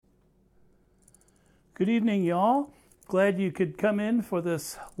Good evening, y'all. Glad you could come in for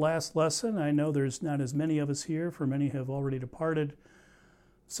this last lesson. I know there's not as many of us here, for many have already departed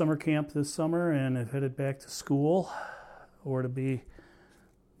summer camp this summer and have headed back to school or to be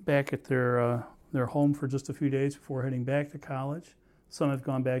back at their home for just a few days before heading back to college. Some have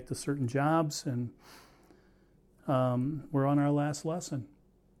gone back to certain jobs, and we're on our last lesson.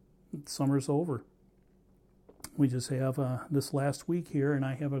 Summer's over. We just have this last week here, and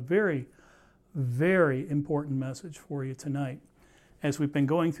I have a very, very important message for you tonight. As we've been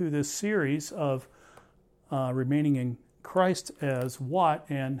going through this series of remaining in Christ as what,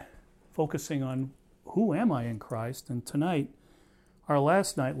 and focusing on who am I in Christ, and tonight, our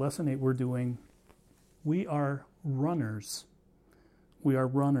last night, Lesson 8, we're doing, we are runners. We are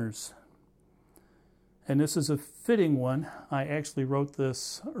runners. And this is a fitting one. I actually wrote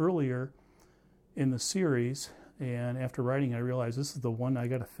this earlier in the series, and after writing I realized this is the one I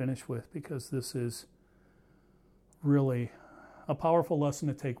got to finish with, because this is really a powerful lesson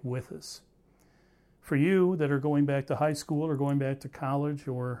to take with us. For you that are going back to high school or going back to college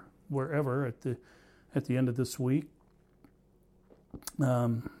or wherever at the end of this week,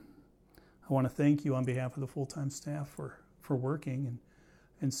 I want to thank you on behalf of the full-time staff for working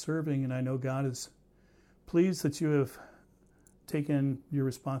and serving, and I know God is pleased that you have taken your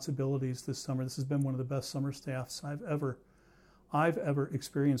responsibilities this summer. This has been one of the best summer staffs I've ever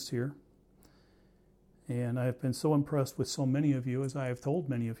experienced here. And I have been so impressed with so many of you, as I have told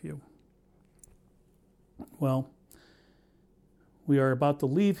many of you. Well, we are about to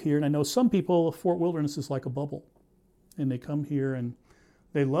leave here, and I know some people, Fort Wilderness is like a bubble. And they come here and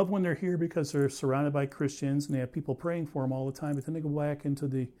they love when they're here because they're surrounded by Christians and they have people praying for them all the time, but then they go back into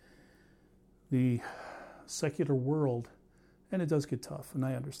the secular world, and it does get tough, and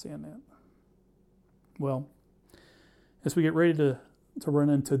I understand that. Well, as we get ready to run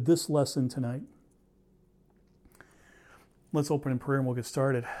into this lesson tonight, let's open in prayer and we'll get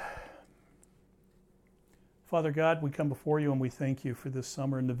started. Father God, we come before you and we thank you for this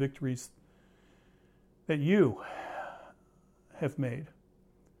summer and the victories that you have made.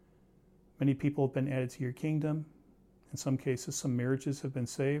 Many people have been added to your kingdom. In some cases, some marriages have been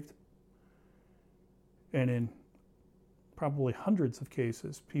saved. And in probably hundreds of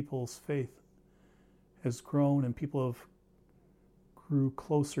cases, people's faith has grown and people have grew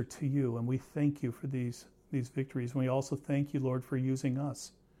closer to you. And we thank you for these victories. And we also thank you, Lord, for using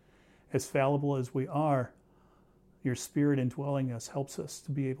us. As fallible as we are, your Spirit indwelling us helps us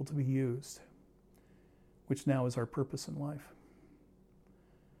to be able to be used, which now is our purpose in life.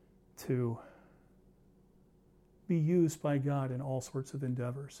 To be used by God in all sorts of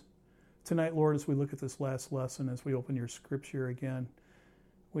endeavors. Tonight, Lord, as we look at this last lesson, as we open your scripture again,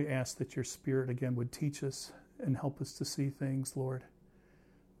 we ask that your Spirit again would teach us and help us to see things, Lord,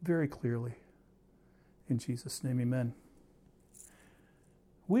 very clearly. In Jesus' name, amen.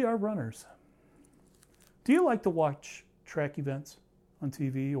 We are runners. Do you like to watch track events on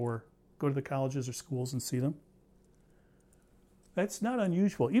TV or go to the colleges or schools and see them? That's not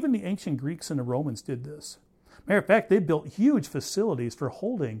unusual. Even the ancient Greeks and the Romans did this. Matter of fact, they built huge facilities for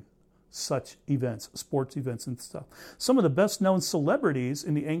holding such events, sports events and stuff. Some of the best known celebrities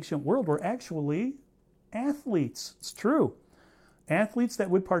in the ancient world were actually athletes. It's true. Athletes that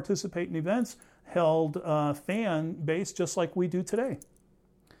would participate in events held a fan base just like we do today.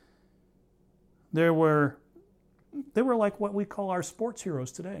 They were like what we call our sports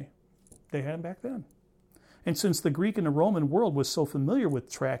heroes today. They had them back then. And since the Greek and the Roman world was so familiar with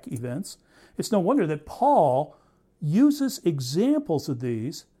track events, it's no wonder that Paul uses examples of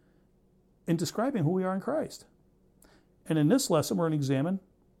these in describing who we are in Christ. And in this lesson, we're going to examine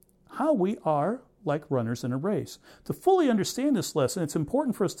how we are like runners in a race. To fully understand this lesson, it's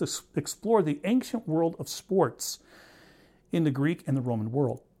important for us to explore the ancient world of sports in the Greek and the Roman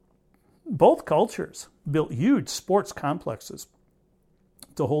world. Both cultures built huge sports complexes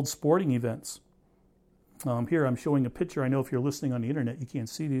to hold sporting events. Here I'm showing a picture. I know if you're listening on the internet, you can't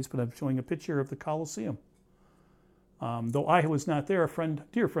see these, but I'm showing a picture of the Colosseum. Though I was not there, a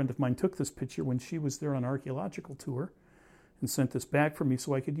dear friend of mine took this picture when she was there on an archaeological tour and sent this back for me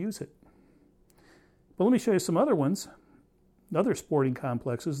so I could use it. But let me show you some other ones, other sporting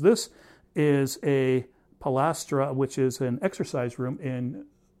complexes. This is a palastra, which is an exercise room in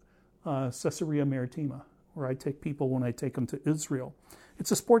Caesarea Maritima, where I take people when I take them to Israel. It's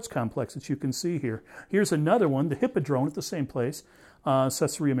a sports complex that you can see here. Here's another one, the Hippodrome at the same place,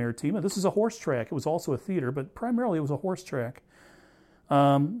 Caesarea Maritima. This is a horse track. It was also a theater, but primarily it was a horse track.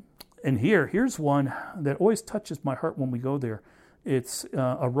 And here's one that always touches my heart when we go there. It's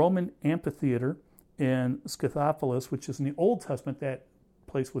a Roman amphitheater in Scythopolis, which is in the Old Testament. That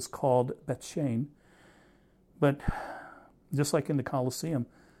place was called Bethshan. But just like in the Colosseum,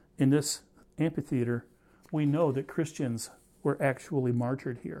 in this amphitheater, we know that Christians were actually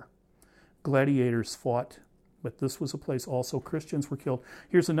martyred here. Gladiators fought, but this was a place also Christians were killed.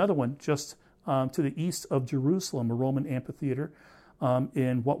 Here's another one just to the east of Jerusalem, a Roman amphitheater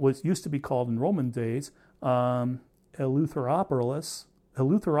in what was used to be called in Roman days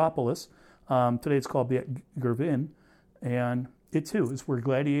Eleutheropolis. Today it's called Beit Gervin, and it too is where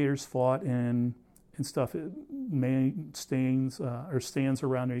gladiators fought and stuff. Stands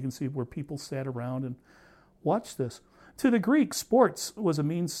around there. You can see where people sat around and watched this. To the Greeks, sports was a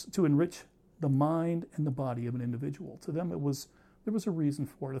means to enrich the mind and the body of an individual. To them, there was a reason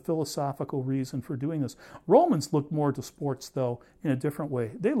for it, a philosophical reason for doing this. Romans looked more to sports, though, in a different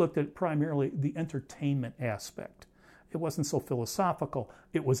way. They looked at primarily the entertainment aspect. It wasn't so philosophical,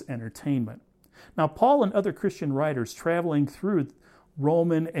 it was entertainment. Now, Paul and other Christian writers traveling through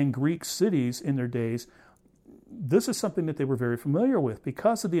Roman and Greek cities in their days, this is something that they were very familiar with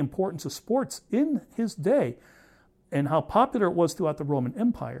because of the importance of sports in his day and how popular it was throughout the Roman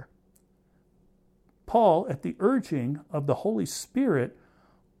Empire. Paul, at the urging of the Holy Spirit,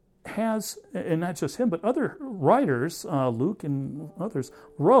 has, and not just him, but other writers, Luke and others,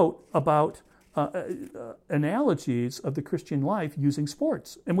 wrote about analogies of the Christian life using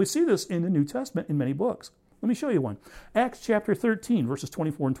sports. And we see this in the New Testament in many books. Let me show you one. Acts chapter 13, verses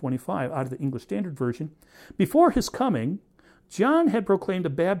 24 and 25, out of the English Standard Version. Before his coming, John had proclaimed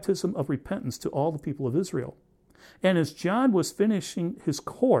a baptism of repentance to all the people of Israel. And as John was finishing his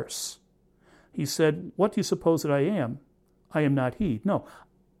course, he said, "What do you suppose that I am? I am not he. No,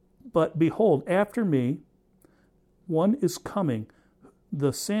 but behold, after me, one is coming,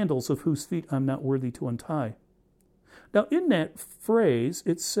 the sandals of whose feet I'm not worthy to untie." Now, in that phrase,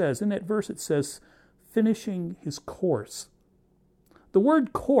 it says, in that verse, it says, finishing his course. The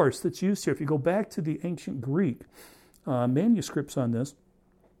word course that's used here, if you go back to the ancient Greek manuscripts on this,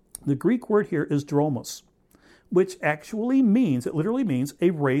 the Greek word here is dromos, which actually means, it literally means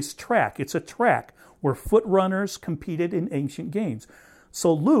a race track. It's a track where foot runners competed in ancient games.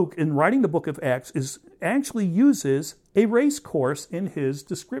 So Luke, in writing the book of Acts, actually uses a race course in his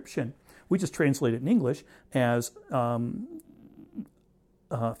description. We just translate it in English as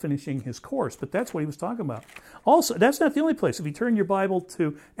finishing his course, but that's what he was talking about. Also, that's not the only place. If you turn your Bible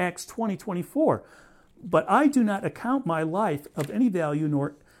to Acts 20:24, "But I do not account my life of any value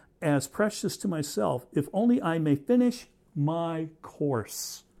nor as precious to myself, if only I may finish my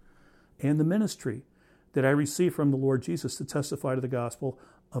course and the ministry that I received from the Lord Jesus to testify to the gospel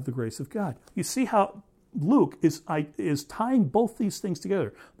of the grace of God." You see how Luke is tying both these things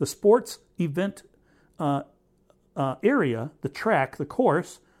together. The sports event area, the track, the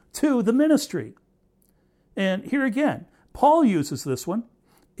course, to the ministry. And here again, Paul uses this one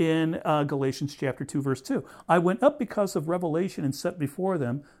in Galatians chapter 2, verse 2. "I went up because of revelation and set before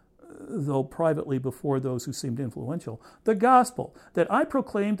them, though privately before those who seemed influential, the gospel that I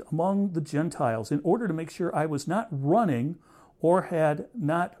proclaimed among the Gentiles in order to make sure I was not running or had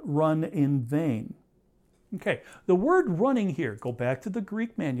not run in vain." Okay, the word running here, go back to the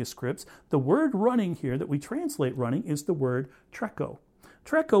Greek manuscripts. The word running here that we translate running is the word treko.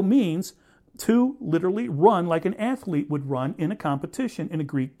 Treko means to literally run like an athlete would run in a competition in a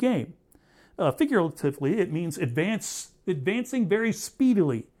Greek game. Figuratively, it means advancing very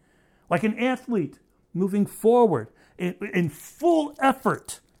speedily, like an athlete moving forward in full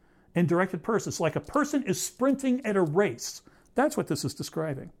effort and directed purpose, like a person is sprinting at a race. That's what this is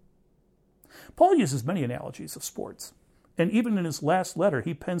describing. Paul uses many analogies of sports. And even in his last letter,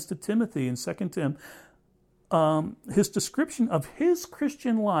 he pens to Timothy in 2 Tim his description of his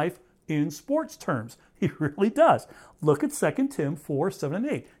Christian life in sports terms. He really does. Look at 2 Tim 4, 7, and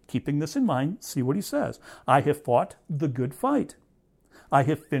 8. Keeping this in mind, see what he says. "I have fought the good fight. I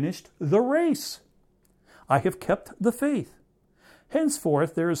have finished the race. I have kept the faith.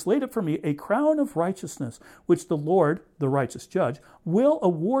 Henceforth there is laid up for me a crown of righteousness, which the Lord, the righteous judge, will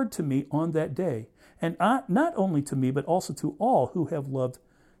award to me on that day, and not only to me, but also to all who have loved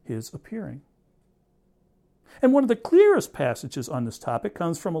his appearing." And one of the clearest passages on this topic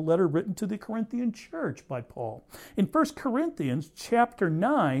comes from a letter written to the Corinthian church by Paul. In 1 Corinthians chapter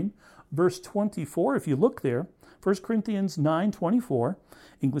 9, verse 24, if you look there, 1 Corinthians 9:24,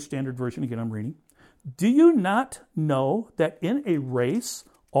 English Standard Version, again I'm reading, "Do you not know that in a race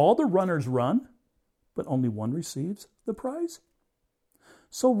all the runners run, but only one receives the prize?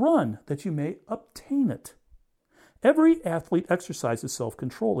 So run that you may obtain it. Every athlete exercises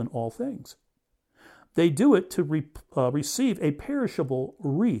self-control in all things. They do it to receive a perishable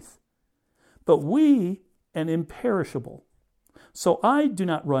wreath, but we an imperishable. So I do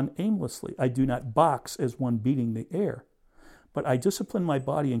not run aimlessly. I do not box as one beating the air. But I discipline my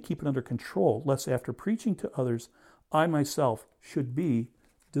body and keep it under control, lest after preaching to others, I myself should be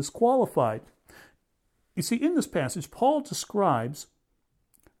disqualified. You see, in this passage, Paul describes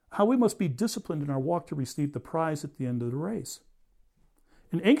how we must be disciplined in our walk to receive the prize at the end of the race.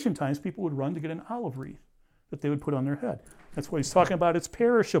 In ancient times, people would run to get an olive wreath that they would put on their head. That's what he's talking about. It's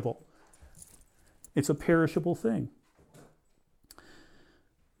perishable. It's a perishable thing.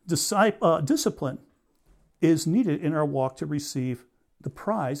 Discipline is needed in our walk to receive the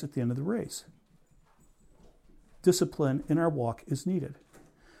prize at the end of the race. Discipline in our walk is needed.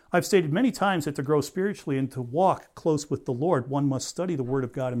 I've stated many times that to grow spiritually and to walk close with the Lord, one must study the Word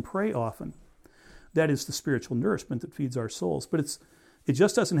of God and pray often. That is the spiritual nourishment that feeds our souls. But it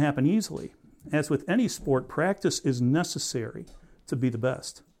just doesn't happen easily. As with any sport, practice is necessary to be the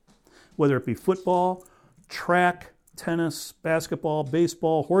best. Whether it be football, track, tennis, basketball,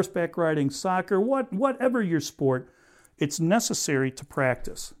 baseball, horseback riding, soccer, whatever your sport, it's necessary to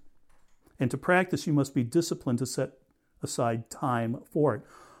practice. And to practice, you must be disciplined to set aside time for it.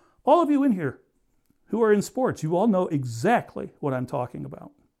 All of you in here who are in sports, you all know exactly what I'm talking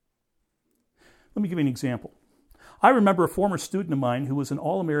about. Let me give you an example. I remember a former student of mine who was an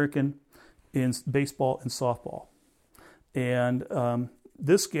All-American in baseball and softball. And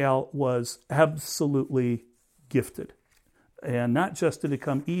this gal was absolutely gifted. And not just did it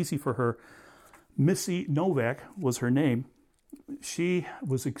come easy for her, Missy Novak was her name. She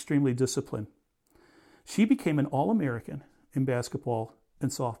was extremely disciplined. She became an All-American in basketball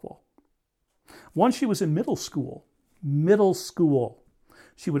and softball. Once she was in middle school,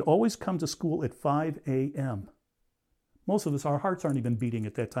 she would always come to school at 5 a.m. Most of us, our hearts aren't even beating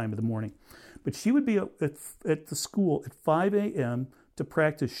at that time of the morning. But she would be at the school at 5 a.m. to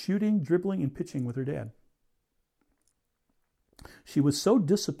practice shooting, dribbling, and pitching with her dad. She was so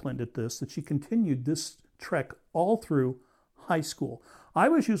disciplined at this that she continued this trek all through high school. I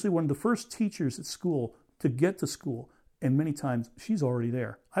was usually one of the first teachers at school to get to school, and many times she's already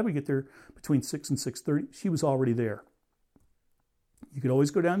there. I would get there between 6 and 6:30. She was already there. You could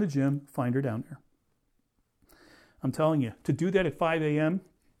always go down to the gym, find her down there. I'm telling you, to do that at 5 a.m.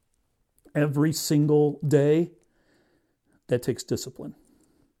 every single day, that takes discipline.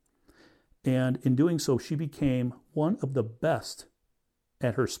 And in doing so, she became one of the best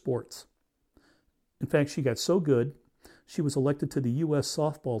at her sports. In fact, she got so good, she was elected to the U.S.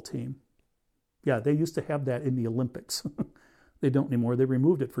 softball team. Yeah, they used to have that in the Olympics. They don't anymore. They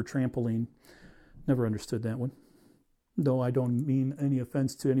removed it for trampoline. Never understood that one. Though I don't mean any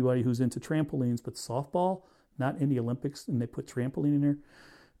offense to anybody who's into trampolines, but softball, not in the Olympics, and they put trampoline in there.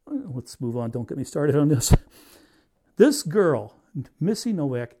 Let's move on. Don't get me started on this. This girl, Missy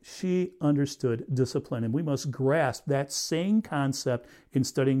Novak, she understood discipline, and we must grasp that same concept in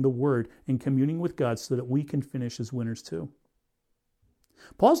studying the Word and communing with God so that we can finish as winners too.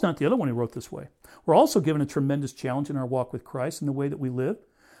 Paul's not the other one who wrote this way. We're also given a tremendous challenge in our walk with Christ and the way that we live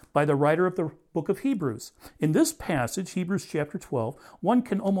by the writer of the book of Hebrews. In this passage, Hebrews chapter 12, one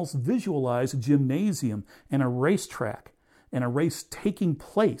can almost visualize a gymnasium and a racetrack and a race taking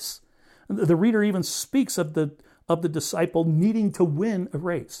place. The reader even speaks of the disciple needing to win a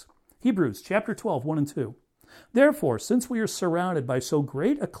race. Hebrews chapter 12, 1 and 2. Therefore, since we are surrounded by so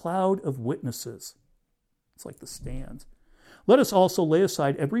great a cloud of witnesses, it's like the stand, let us also lay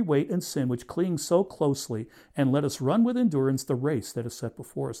aside every weight and sin which clings so closely, and let us run with endurance the race that is set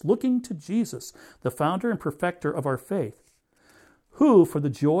before us, looking to Jesus, the founder and perfecter of our faith, who, for the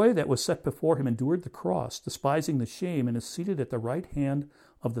joy that was set before him, endured the cross, despising the shame, and is seated at the right hand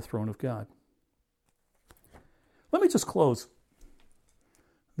of the throne of God. Let me just close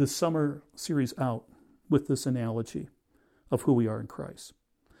this summer series out with this analogy of who we are in Christ,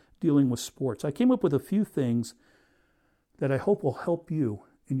 dealing with sports. I came up with a few things that I hope will help you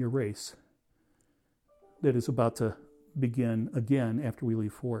in your race that is about to begin again after we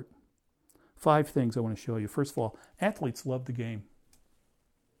leave Fort. 5 things I want to show you. First of all, athletes love the game.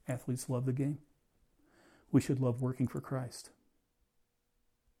 Athletes love the game. We should love working for Christ.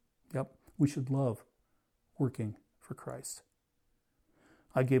 Yep, we should love working for Christ.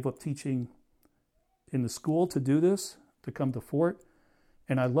 I gave up teaching in the school to do this, to come to Fort,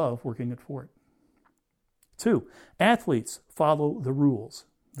 and I love working at Fort. 2, athletes follow the rules.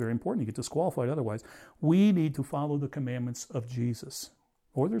 Very important. You get disqualified otherwise. We need to follow the commandments of Jesus,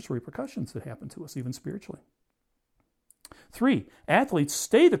 or there's repercussions that happen to us, even spiritually. 3, athletes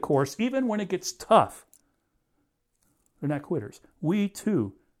stay the course even when it gets tough. They're not quitters. We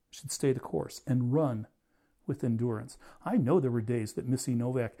too should stay the course and run with endurance. I know there were days that Missy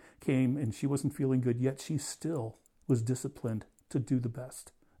Novak came and she wasn't feeling good, yet she still was disciplined to do the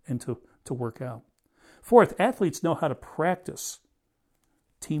best and to work out. Fourth, athletes know how to practice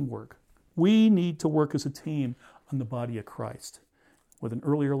teamwork. We need to work as a team on the body of Christ. With an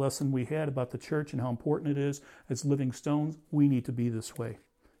earlier lesson we had about the church and how important it is as living stones, we need to be this way.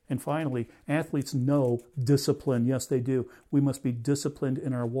 And finally, athletes know discipline. Yes, they do. We must be disciplined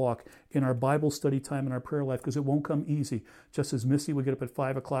in our walk, in our Bible study time, in our prayer life, because it won't come easy. Just as Missy would get up at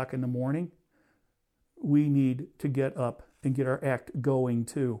 5 o'clock in the morning, we need to get up and get our act going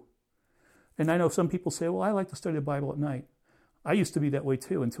too. And I know some people say, well, I like to study the Bible at night. I used to be that way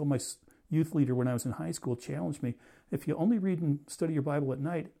too until my youth leader when I was in high school challenged me. If you only read and study your Bible at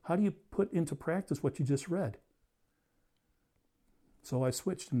night, how do you put into practice what you just read? So I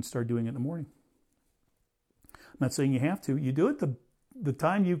switched and started doing it in the morning. I'm not saying you have to. You do it the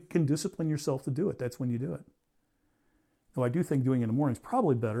time you can discipline yourself to do it. That's when you do it. Though I do think doing it in the morning is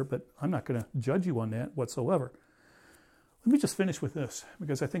probably better, but I'm not going to judge you on that whatsoever. Let me just finish with this,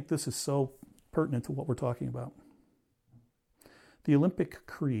 because I think this is so pertinent to what we're talking about. The Olympic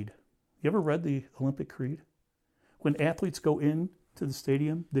Creed. You ever read the Olympic Creed? When athletes go in to the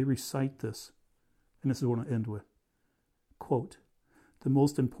stadium, they recite this. And this is what I'll end with. Quote, "The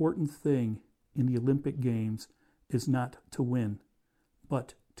most important thing in the Olympic Games is not to win,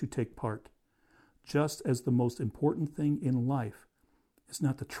 but to take part. Just as the most important thing in life is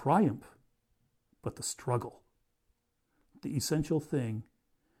not the triumph, but the struggle. The essential thing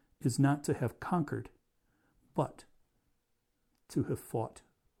is not to have conquered, but to have fought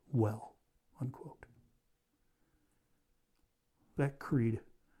well." Unquote. That creed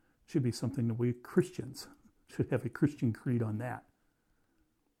should be something that we Christians should have a Christian creed on that.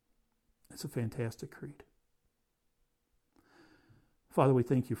 It's a fantastic creed. Father, we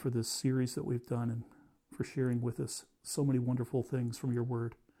thank you for this series that we've done and for sharing with us so many wonderful things from your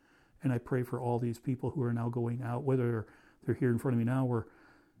word. And I pray for all these people who are now going out, whether they're here in front of me now or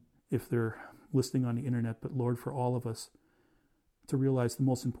if they're listening on the internet, but Lord, for all of us to realize the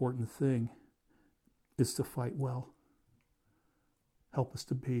most important thing is to fight well. Help us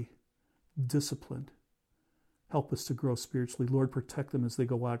to be disciplined. Help us to grow spiritually. Lord, protect them as they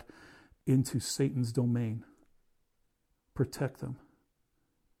go out into Satan's domain. Protect them.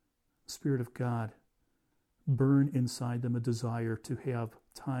 Spirit of God, burn inside them a desire to have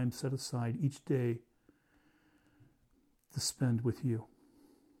time set aside each day to spend with you.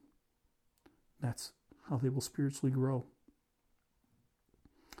 That's how they will spiritually grow.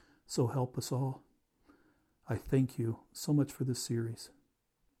 So help us all. I thank you so much for this series.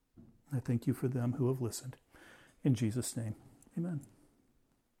 I thank you for them who have listened. In Jesus' name, amen.